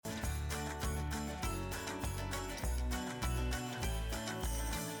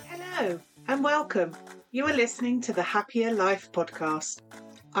Hello and welcome. You are listening to the Happier Life podcast.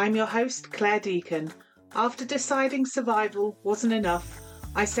 I'm your host, Claire Deacon. After deciding survival wasn't enough,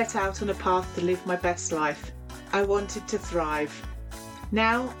 I set out on a path to live my best life. I wanted to thrive.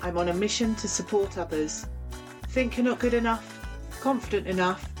 Now I'm on a mission to support others. Think you're not good enough, confident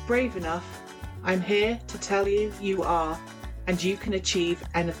enough, brave enough? I'm here to tell you you are, and you can achieve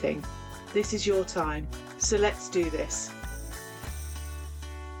anything. This is your time, so let's do this.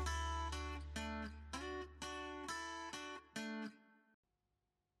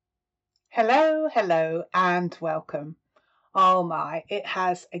 Hello, and welcome. Oh my, it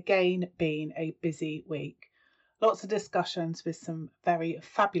has again been a busy week. Lots of discussions with some very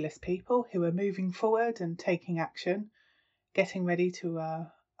fabulous people who are moving forward and taking action, getting ready to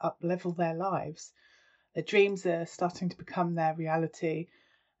up-level their lives. Their dreams are starting to become their reality,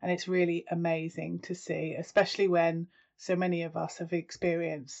 and it's really amazing to see, especially when so many of us have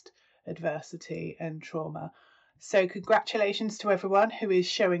experienced adversity and trauma. So congratulations to everyone who is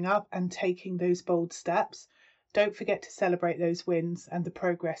showing up and taking those bold steps. Don't forget to celebrate those wins and the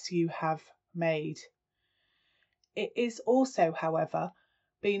progress you have made. It is also, however,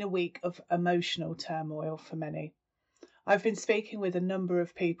 been a week of emotional turmoil for many. I've been speaking with a number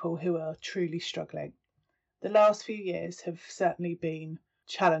of people who are truly struggling. The last few years have certainly been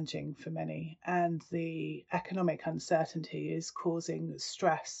challenging for many, and the economic uncertainty is causing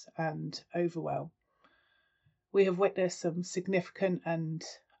stress and overwhelm. We have witnessed some significant and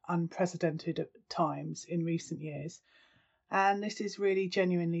unprecedented times in recent years, and this is really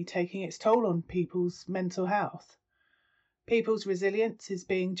genuinely taking its toll on people's mental health. People's resilience is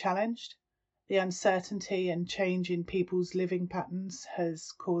being challenged. The uncertainty and change in people's living patterns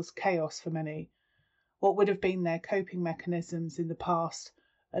has caused chaos for many. What would have been their coping mechanisms in the past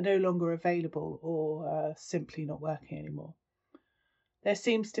are no longer available or simply not working anymore. There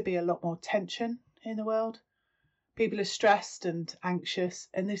seems to be a lot more tension in the world. People are stressed and anxious,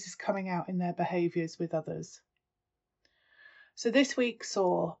 and this is coming out in their behaviours with others. So this week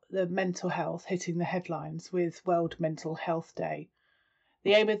saw the mental health hitting the headlines with World Mental Health Day.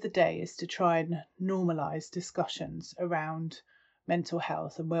 The aim of the day is to try and normalise discussions around mental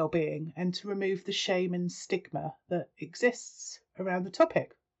health and well-being, and to remove the shame and stigma that exists around the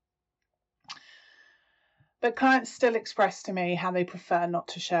topic. But clients still express to me how they prefer not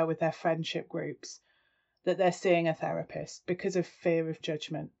to share with their friendship groups that they're seeing a therapist because of fear of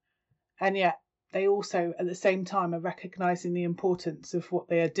judgment. And yet they also at the same time are recognising the importance of what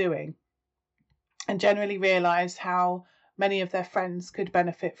they are doing, and generally realise how many of their friends could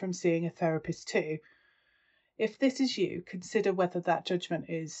benefit from seeing a therapist too. If this is you, consider whether that judgment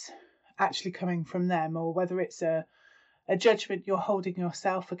is actually coming from them, or whether it's a judgment you're holding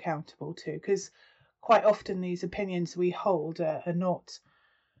yourself accountable to, because quite often these opinions we hold are not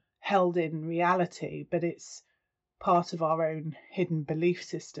held in reality, but it's part of our own hidden belief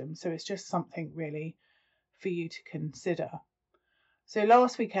system. So it's just something really for you to consider. So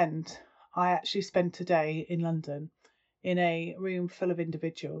last weekend, I actually spent a day in London in a room full of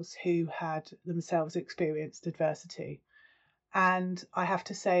individuals who had themselves experienced adversity. And I have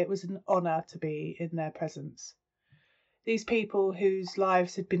to say it was an honour to be in their presence. These people whose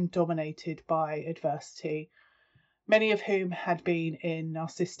lives had been dominated by adversity, many of whom had been in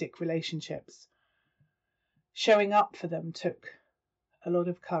narcissistic relationships. Showing up for them took a lot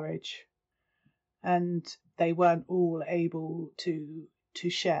of courage, and they weren't all able to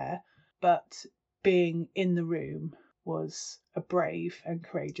share, but being in the room was a brave and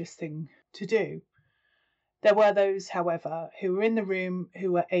courageous thing to do. There were those, however, who were in the room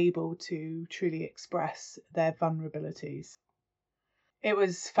who were able to truly express their vulnerabilities. It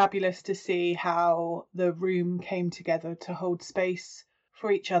was fabulous to see how the room came together to hold space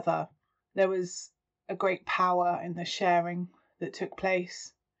for each other. There was a great power in the sharing that took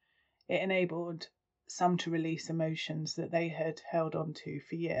place. It enabled some to release emotions that they had held on to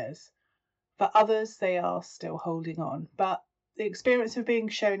for years. For others, they are still holding on, but the experience of being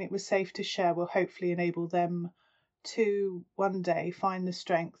shown it was safe to share will hopefully enable them to one day find the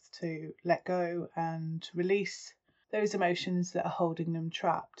strength to let go and release those emotions that are holding them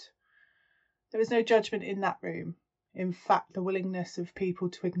trapped. There was no judgment in that room. In fact, the willingness of people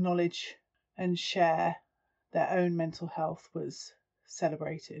to acknowledge and share their own mental health was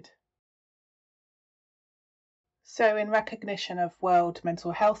celebrated. So in recognition of World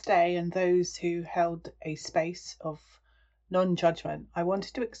Mental Health Day and those who held a space of non-judgment, I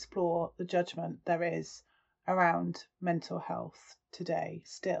wanted to explore the judgment there is around mental health today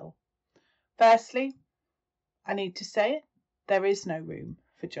still. Firstly, I need to say it, there is no room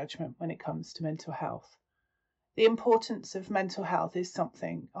for judgment when it comes to mental health. The importance of mental health is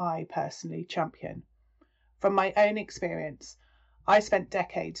something I personally champion. From my own experience, I spent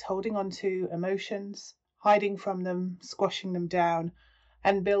decades holding on to emotions, hiding from them, squashing them down,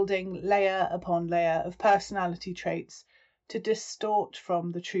 and building layer upon layer of personality traits to distort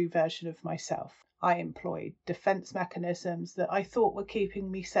from the true version of myself. I employed defense mechanisms that I thought were keeping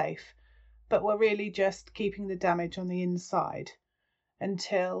me safe, but were really just keeping the damage on the inside,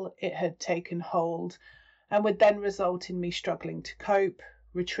 until it had taken hold and would then result in me struggling to cope,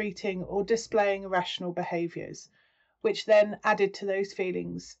 retreating, or displaying irrational behaviours, which then added to those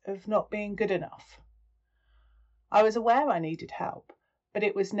feelings of not being good enough. I was aware I needed help, but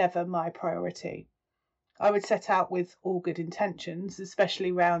it was never my priority. I would set out with all good intentions,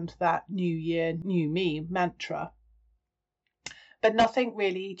 especially round that New Year, New Me mantra. But nothing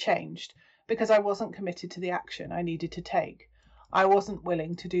really changed because I wasn't committed to the action I needed to take. I wasn't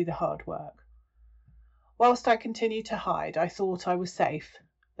willing to do the hard work. Whilst I continued to hide, I thought I was safe,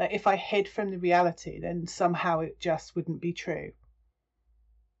 that if I hid from the reality, then somehow it just wouldn't be true.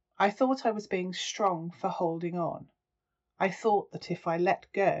 I thought I was being strong for holding on. I thought that if I let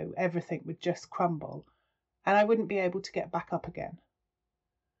go, everything would just crumble, and I wouldn't be able to get back up again.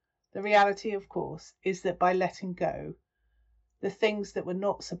 The reality, of course, is that by letting go, the things that were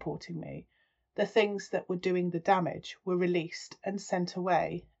not supporting me, the things that were doing the damage, were released and sent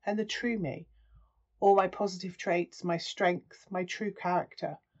away, and the true me, all my positive traits, my strength, my true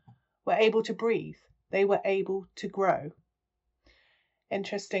character, were able to breathe. They were able to grow.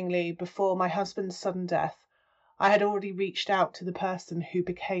 Interestingly, before my husband's sudden death, I had already reached out to the person who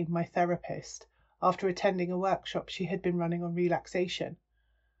became my therapist after attending a workshop she had been running on relaxation.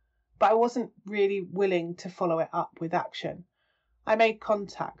 But I wasn't really willing to follow it up with action. I made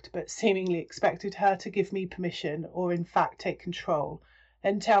contact, but seemingly expected her to give me permission, or in fact take control,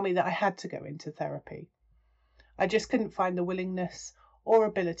 and tell me that I had to go into therapy. I just couldn't find the willingness or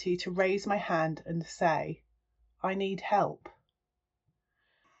ability to raise my hand and say, I need help.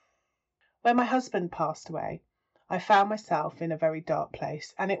 When my husband passed away, I found myself in a very dark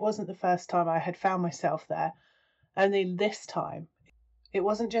place, and it wasn't the first time I had found myself there, only this time it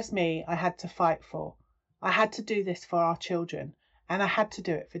wasn't just me I had to fight for. I had to do this for our children, and I had to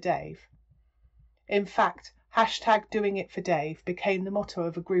do it for Dave. In fact, #DoingItForDave became the motto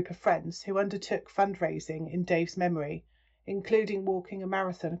of a group of friends who undertook fundraising in Dave's memory, including walking a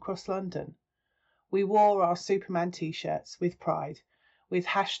marathon across London. We wore our Superman t-shirts with pride, with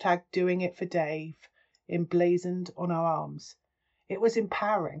 #DoingItForDave emblazoned on our arms. It was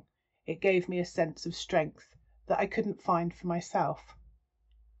empowering. It gave me a sense of strength that I couldn't find for myself.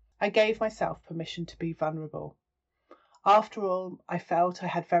 I gave myself permission to be vulnerable. After all, I felt I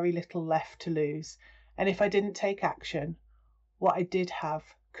had very little left to lose, and if I didn't take action, what I did have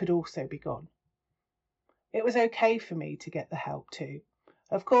could also be gone. It was okay for me to get the help too.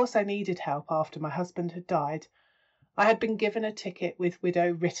 Of course I needed help after my husband had died. I had been given a ticket with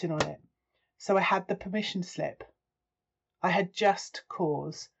widow written on it, so I had the permission slip. I had just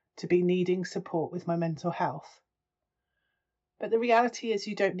cause to be needing support with my mental health. But the reality is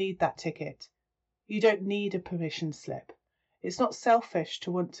you don't need that ticket. You don't need a permission slip. It's not selfish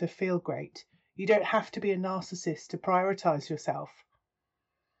to want to feel great. You don't have to be a narcissist to prioritize yourself.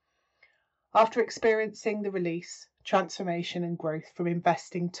 After experiencing the release, transformation and growth from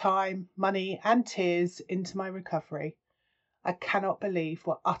investing time, money and tears into my recovery, I cannot believe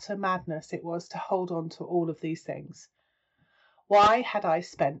what utter madness it was to hold on to all of these things. Why had I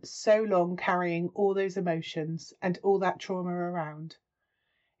spent so long carrying all those emotions and all that trauma around?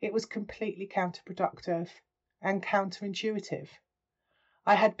 It was completely counterproductive and counterintuitive.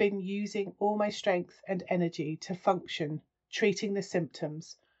 I had been using all my strength and energy to function, treating the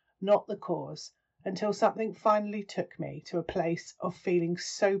symptoms, not the cause, until something finally took me to a place of feeling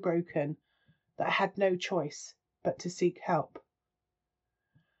so broken that I had no choice but to seek help.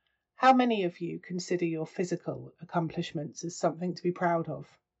 How many of you consider your physical accomplishments as something to be proud of?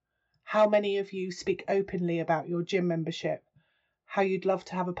 How many of you speak openly about your gym membership, how you'd love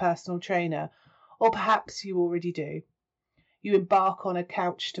to have a personal trainer, or perhaps you already do? You embark on a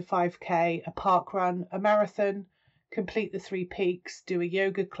couch to 5K, a park run, a marathon, complete the 3 peaks, do a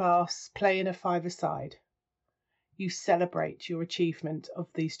yoga class, play in a 5-a-side. You celebrate your achievement of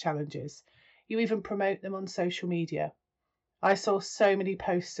these challenges. You even promote them on social media. I saw so many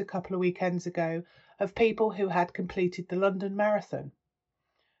posts a couple of weekends ago of people who had completed the London Marathon.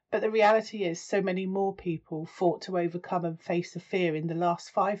 But the reality is so many more people fought to overcome and face a fear in the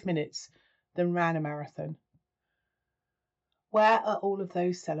last 5 minutes than ran a marathon. Where are all of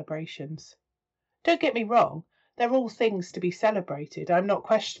those celebrations? Don't get me wrong, they're all things to be celebrated. I'm not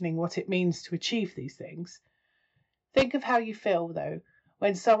questioning what it means to achieve these things. Think of how you feel, though,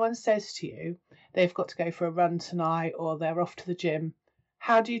 when someone says to you they've got to go for a run tonight or they're off to the gym.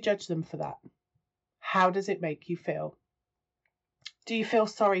 How do you judge them for that? How does it make you feel? Do you feel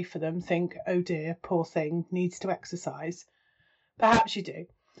sorry for them? Think, oh dear, poor thing, needs to exercise? Perhaps you do.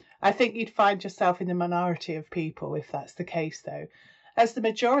 I think you'd find yourself in the minority of people if that's the case, though, as the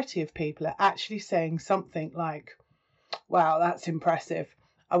majority of people are actually saying something like, wow, that's impressive.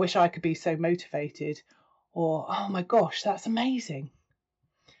 I wish I could be so motivated. Or, oh my gosh, that's amazing.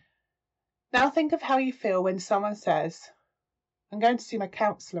 Now think of how you feel when someone says, I'm going to see my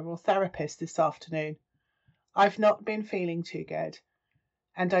counsellor or therapist this afternoon. I've not been feeling too good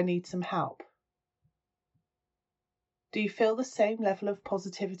and I need some help. Do you feel the same level of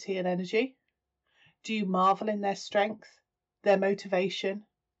positivity and energy? Do you marvel in their strength, their motivation,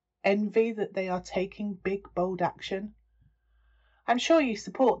 envy that they are taking big, bold action? I'm sure you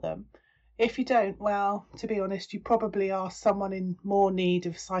support them. If you don't, well, to be honest, you probably are someone in more need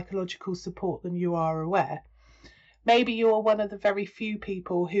of psychological support than you are aware. Maybe you are one of the very few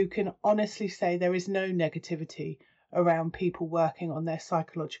people who can honestly say there is no negativity around people working on their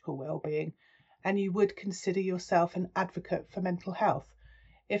psychological well-being, and you would consider yourself an advocate for mental health.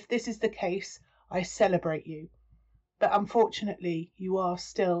 If this is the case, I celebrate you. But unfortunately, you are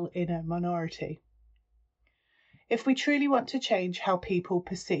still in a minority. If we truly want to change how people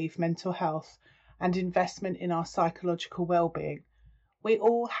perceive mental health and investment in our psychological well-being, we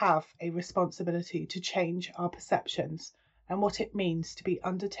all have a responsibility to change our perceptions and what it means to be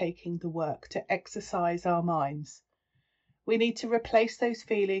undertaking the work to exercise our minds. We need to replace those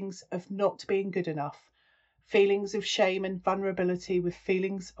feelings of not being good enough, feelings of shame and vulnerability, with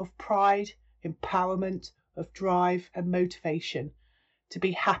feelings of pride, empowerment, of drive and motivation, to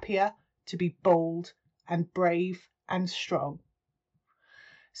be happier, to be bold and brave and strong.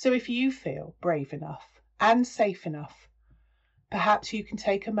 So if you feel brave enough and safe enough, perhaps you can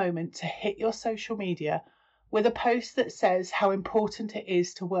take a moment to hit your social media with a post that says how important it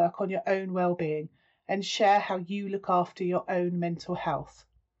is to work on your own well-being and share how you look after your own mental health.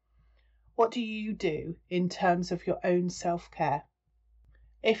 What do you do in terms of your own self-care?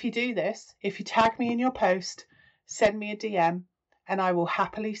 If you do this, if you tag me in your post, send me a DM, and I will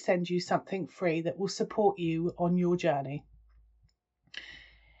happily send you something free that will support you on your journey.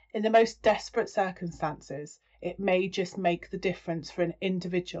 In the most desperate circumstances, it may just make the difference for an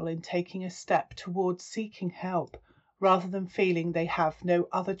individual in taking a step towards seeking help, rather than feeling they have no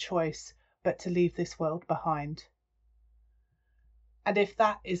other choice but to leave this world behind. And if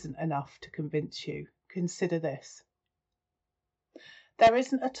that isn't enough to convince you, consider this. There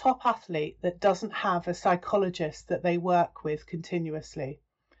isn't a top athlete that doesn't have a psychologist that they work with continuously.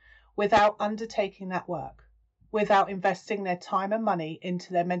 Without undertaking that work, without investing their time and money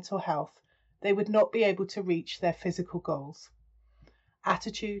into their mental health, they would not be able to reach their physical goals.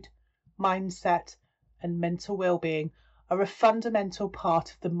 Attitude, mindset, and mental well-being are a fundamental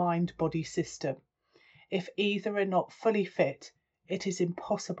part of the mind-body system. If either are not fully fit, it is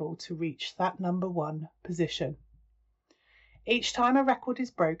impossible to reach that number one position. Each time a record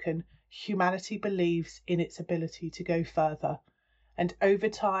is broken, humanity believes in its ability to go further, and over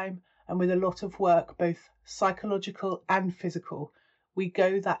time, and with a lot of work, both psychological and physical, we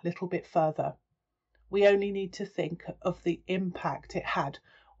go that little bit further. We only need to think of the impact it had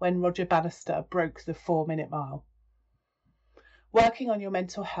when Roger Bannister broke the 4-minute mile. Working on your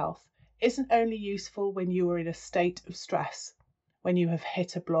mental health isn't only useful when you are in a state of stress, when you have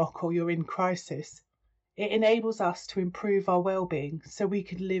hit a block or you're in crisis. It enables us to improve our well-being so we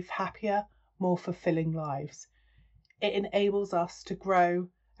can live happier, more fulfilling lives. It enables us to grow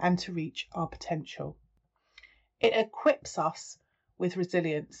and to reach our potential. It equips us with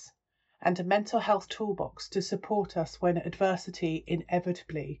resilience and a mental health toolbox to support us when adversity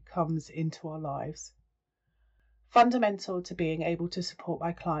inevitably comes into our lives. Fundamental to being able to support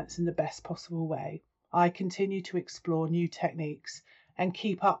my clients in the best possible way, I continue to explore new techniques and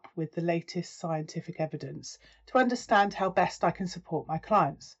keep up with the latest scientific evidence to understand how best I can support my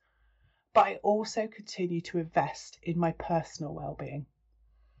clients. But I also continue to invest in my personal well-being.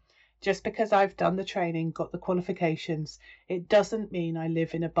 Just because I've done the training, got the qualifications, it doesn't mean I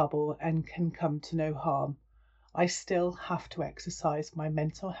live in a bubble and can come to no harm. I still have to exercise my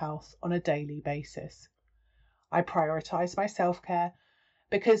mental health on a daily basis. I prioritise my self-care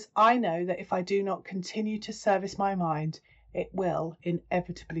because I know that if I do not continue to service my mind, it will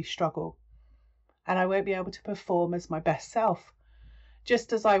inevitably struggle, and I won't be able to perform as my best self.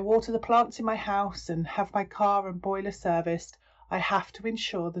 Just as I water the plants in my house and have my car and boiler serviced, I have to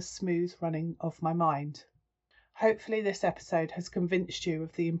ensure the smooth running of my mind. Hopefully this episode has convinced you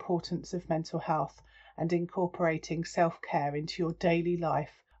of the importance of mental health and incorporating self-care into your daily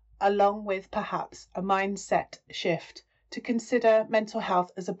life, along with perhaps a mindset shift to consider mental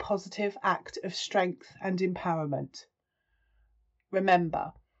health as a positive act of strength and empowerment.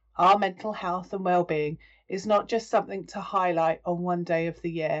 Remember, our mental health and well-being is not just something to highlight on one day of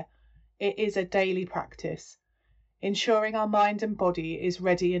the year. It is a daily practice, ensuring our mind and body is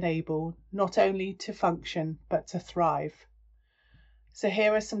ready and able not only to function but to thrive. So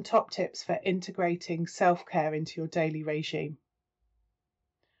here are some top tips for integrating self-care into your daily regime.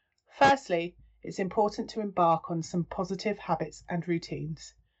 Firstly, it's important to embark on some positive habits and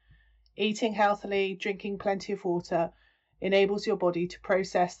routines. Eating healthily, drinking plenty of water enables your body to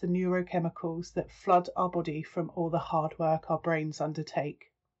process the neurochemicals that flood our body from all the hard work our brains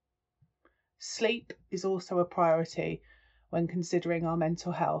undertake. Sleep is also a priority when considering our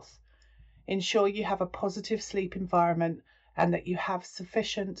mental health. Ensure you have a positive sleep environment and that you have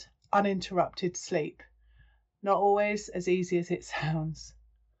sufficient, uninterrupted sleep. Not always as easy as it sounds.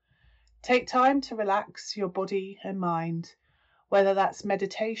 Take time to relax your body and mind, whether that's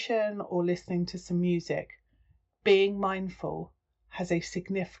meditation or listening to some music. Being mindful has a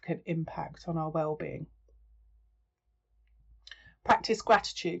significant impact on our well-being. Practice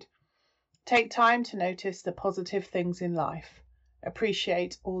gratitude. Take time to notice the positive things in life.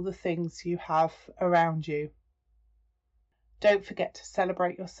 Appreciate all the things you have around you. Don't forget to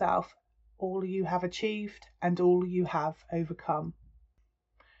celebrate yourself, all you have achieved and all you have overcome.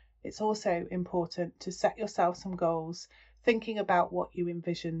 It's also important to set yourself some goals, thinking about what you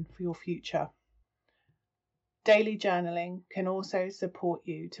envision for your future. Daily journaling can also support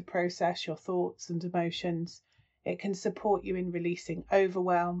you to process your thoughts and emotions. It can support you in releasing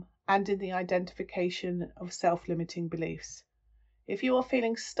overwhelm and in the identification of self-limiting beliefs. If you are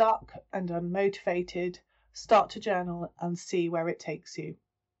feeling stuck and unmotivated, start to journal and see where it takes you.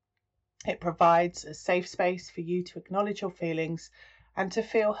 It provides a safe space for you to acknowledge your feelings and to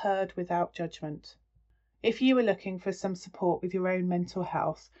feel heard without judgment. If you are looking for some support with your own mental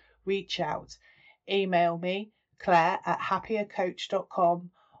health, reach out. Email me,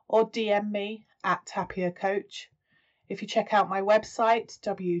 claire@happiercoach.com, or DM me @happiercoach. If you check out my website,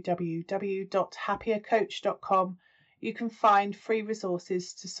 www.happiercoach.com, you can find free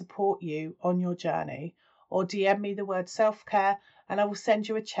resources to support you on your journey, or DM me the word self-care and I will send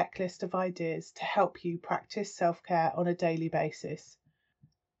you a checklist of ideas to help you practice self-care on a daily basis.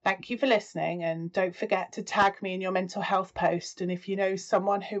 Thank you for listening, and don't forget to tag me in your mental health post, and if you know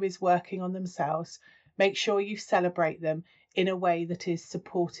someone who is working on themselves, make sure you celebrate them in a way that is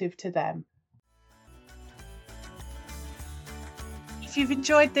supportive to them. If you've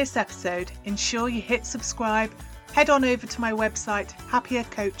enjoyed this episode, ensure you hit subscribe, head on over to my website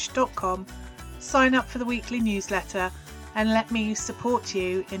happiercoach.com, sign up for the weekly newsletter, and let me support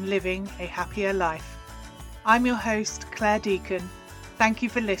you in living a happier life. I'm your host, Claire Deacon. Thank you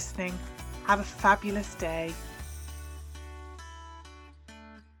for listening. Have a fabulous day.